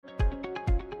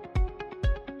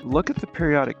look at the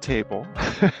periodic table,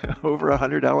 over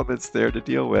 100 elements there to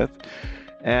deal with,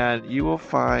 and you will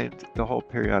find the whole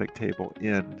periodic table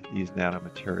in these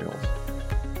nanomaterials.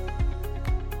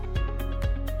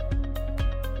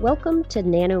 Welcome to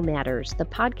Nano Matters, the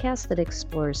podcast that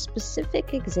explores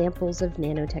specific examples of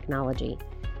nanotechnology.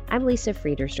 I'm Lisa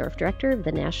Friedersdorf, Director of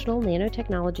the National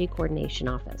Nanotechnology Coordination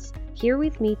Office. Here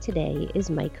with me today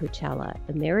is Mike Kochella,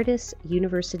 Emeritus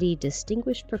University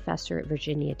Distinguished Professor at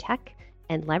Virginia Tech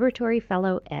and Laboratory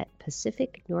Fellow at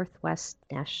Pacific Northwest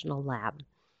National Lab.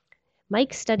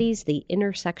 Mike studies the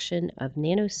intersection of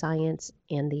nanoscience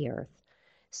and the Earth.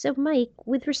 So Mike,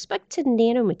 with respect to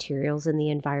nanomaterials in the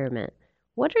environment,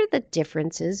 what are the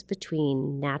differences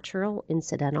between natural,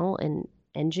 incidental, and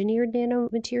engineered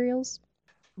nanomaterials?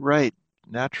 Right,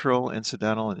 natural,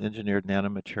 incidental, and engineered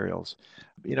nanomaterials.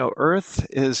 Earth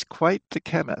is quite the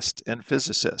chemist and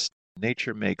physicist.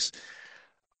 Nature makes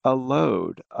a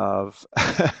load of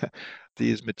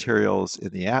these materials in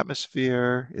the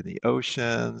atmosphere, in the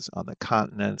oceans, on the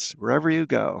continents, wherever you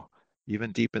go,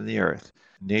 even deep in the earth.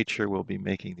 Nature will be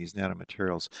making these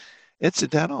nanomaterials.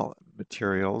 Incidental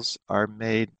materials are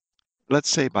made, let's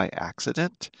say, by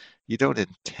accident. You don't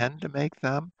intend to make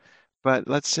them, but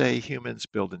let's say humans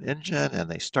build an engine and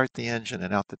they start the engine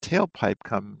and out the tailpipe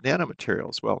come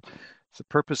nanomaterials. Well, the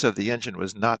purpose of the engine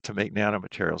was not to make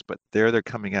nanomaterials, but there they're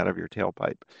coming out of your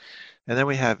tailpipe. And then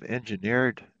we have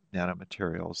engineered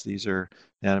nanomaterials. These are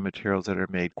nanomaterials that are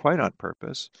made quite on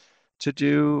purpose to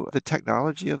do the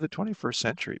technology of the 21st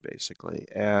century, basically.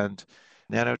 And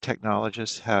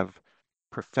nanotechnologists have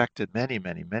perfected many,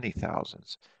 many, many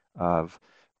thousands of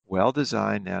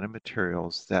well-designed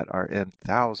nanomaterials that are in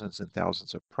thousands and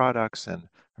thousands of products and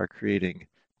are creating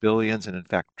billions and in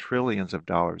fact trillions of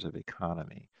dollars of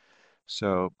economy.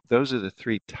 So those are the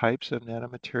three types of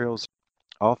nanomaterials.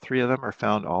 All three of them are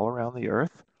found all around the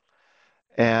Earth.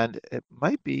 And it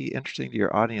might be interesting to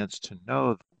your audience to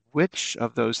know which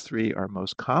of those three are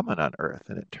most common on Earth.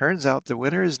 And it turns out the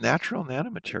winner is natural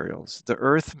nanomaterials. The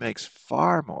Earth makes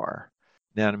far more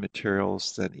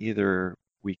nanomaterials than either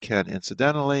we can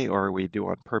incidentally or we do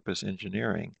on purpose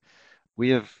engineering. We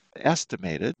have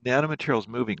estimated nanomaterials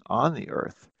moving on the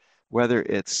Earth, whether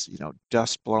it's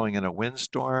dust blowing in a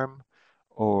windstorm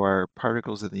or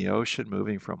particles in the ocean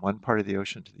moving from one part of the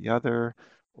ocean to the other,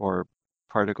 or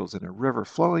particles in a river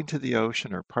flowing to the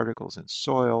ocean, or particles in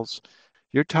soils.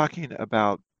 You're talking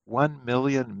about 1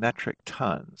 million metric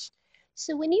tons.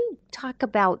 So when you talk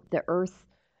about the Earth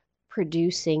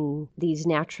producing these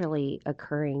naturally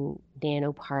occurring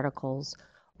nanoparticles,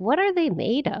 what are they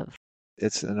made of?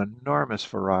 It's an enormous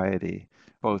variety,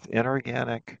 both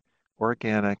inorganic,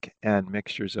 organic, and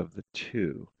mixtures of the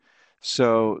two.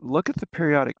 So look at the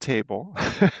periodic table,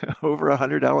 over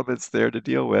 100 elements there to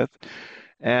deal with,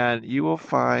 and you will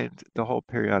find the whole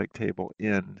periodic table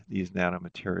in these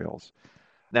nanomaterials.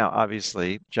 Now,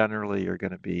 obviously, generally, you're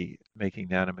going to be making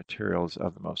nanomaterials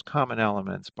of the most common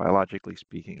elements, biologically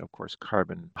speaking, of course,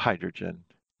 carbon, hydrogen,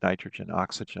 nitrogen,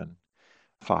 oxygen,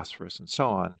 phosphorus, and so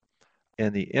on.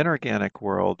 In the inorganic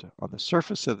world, on the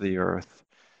surface of the Earth,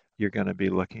 you're going to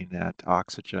be looking at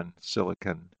oxygen,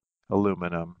 silicon,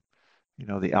 aluminum,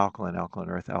 the alkaline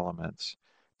earth elements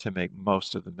to make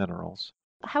most of the minerals.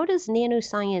 How does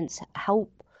nanoscience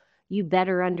help you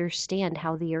better understand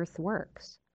how the Earth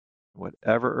works?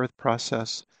 Whatever earth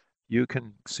process you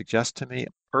can suggest to me,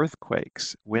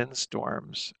 earthquakes,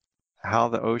 windstorms, how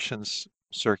the oceans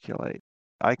circulate,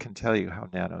 I can tell you how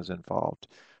nano's involved.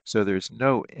 So there's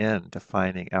no end to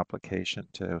finding application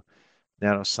to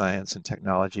nanoscience and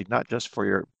technology, not just for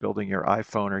your building your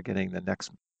iPhone or getting the next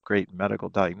great medical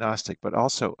diagnostic, but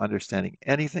also understanding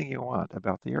anything you want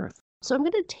about the Earth. So I'm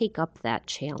going to take up that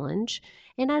challenge,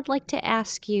 and I'd like to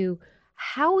ask you,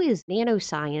 how is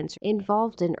nanoscience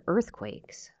involved in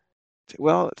earthquakes?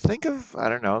 Well, think of, I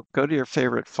don't know, go to your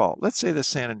favorite fault. Let's say the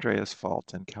San Andreas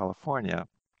Fault in California.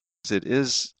 It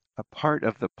is a part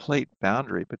of the plate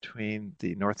boundary between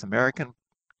the North American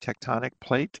tectonic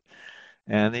plate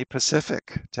and the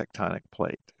Pacific tectonic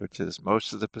plate, which is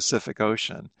most of the Pacific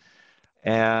Ocean.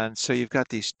 And so you've got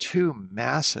these two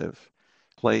massive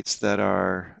plates that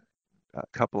are a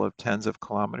couple of tens of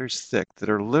kilometers thick that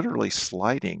are literally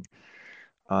sliding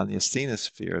on the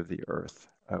asthenosphere of the Earth,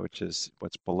 which is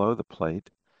what's below the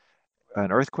plate.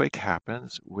 An earthquake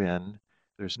happens when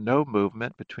there's no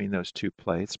movement between those two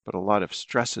plates, but a lot of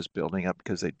stress is building up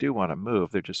because they do want to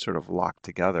move. They're just sort of locked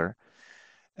together.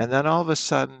 And then all of a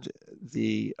sudden,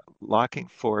 the locking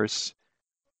force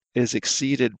is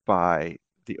exceeded by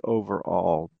the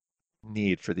overall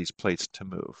need for these plates to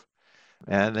move.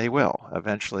 And they will.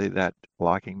 Eventually, that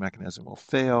locking mechanism will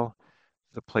fail.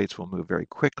 The plates will move very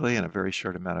quickly in a very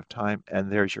short amount of time,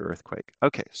 and there's your earthquake.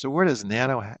 Okay, so where does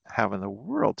nano have in the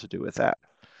world to do with that?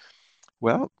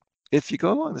 Well, if you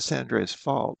go along the San Andreas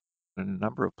Fault in a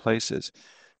number of places,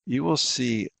 you will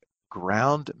see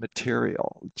ground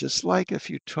material, just like if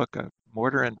you took a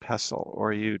mortar and pestle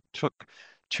or you took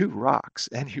two rocks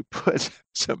and you put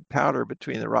some powder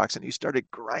between the rocks and you started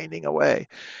grinding away.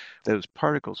 Those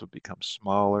particles would become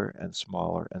smaller and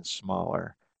smaller and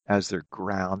smaller as they're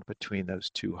ground between those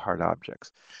two hard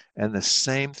objects. And the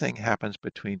same thing happens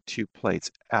between two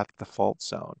plates at the fault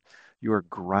zone. You are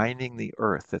grinding the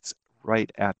earth that's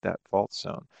right at that fault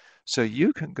zone. So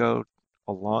you can go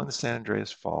along the San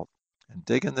Andreas Fault and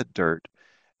dig in the dirt,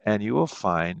 and you will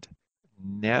find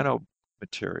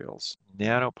nanomaterials,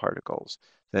 nanoparticles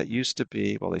that used to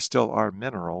be, well, they still are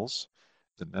minerals.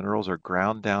 The minerals are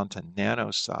ground down to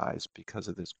nano size because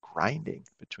of this grinding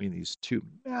between these two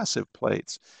massive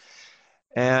plates.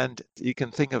 And you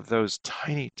can think of those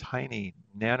tiny, tiny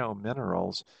nano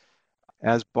minerals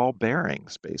as ball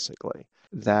bearings, basically,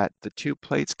 that the two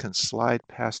plates can slide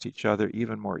past each other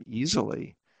even more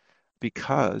easily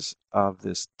because of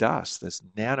this dust, this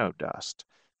nano dust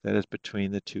that is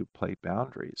between the two plate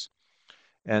boundaries.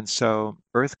 And so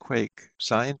earthquake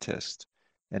scientists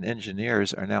and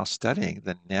engineers are now studying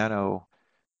the nano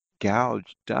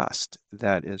gouge dust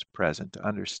that is present to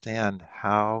understand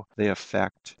how they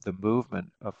affect the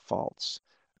movement of faults.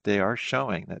 They are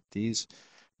showing that these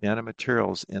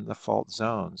nanomaterials in the fault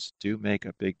zones do make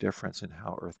a big difference in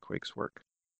how earthquakes work.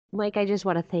 Mike, I just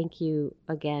want to thank you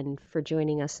again for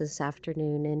joining us this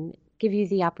afternoon and give you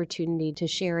the opportunity to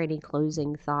share any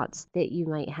closing thoughts that you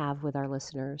might have with our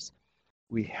listeners.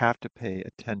 We have to pay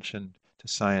attention to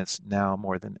science now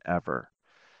more than ever.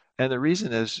 And the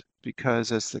reason is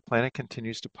because as the planet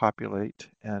continues to populate,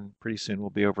 and pretty soon we'll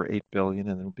be over 8 billion,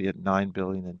 and then we'll be at 9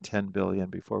 billion and 10 billion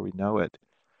before we know it,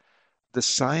 the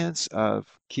science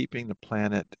of keeping the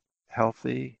planet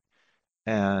healthy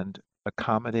and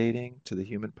accommodating to the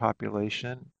human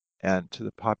population and to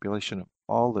the population of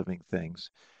all living things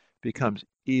becomes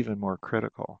even more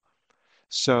critical.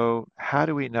 So, how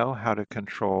do we know how to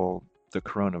control the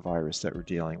coronavirus that we're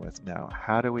dealing with now?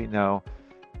 How do we know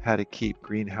how to keep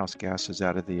greenhouse gases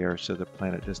out of the air so the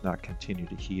planet does not continue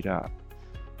to heat up?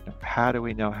 How do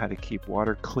we know how to keep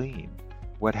water clean?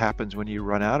 What happens when you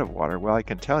run out of water? Well, I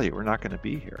can tell you, we're not going to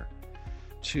be here.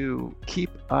 To keep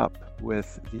up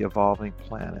with the evolving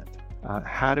planet,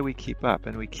 how do we keep up?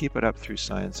 And we keep it up through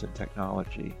science and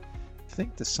technology. I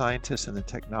think the scientists and the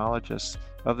technologists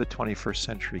of the 21st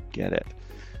century get it.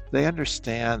 They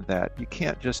understand that you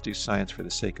can't just do science for the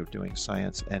sake of doing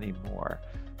science anymore.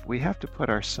 We have to put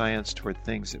our science toward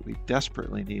things that we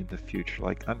desperately need in the future,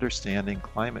 like understanding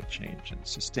climate change and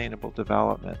sustainable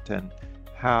development and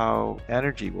how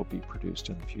energy will be produced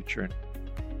in the future. And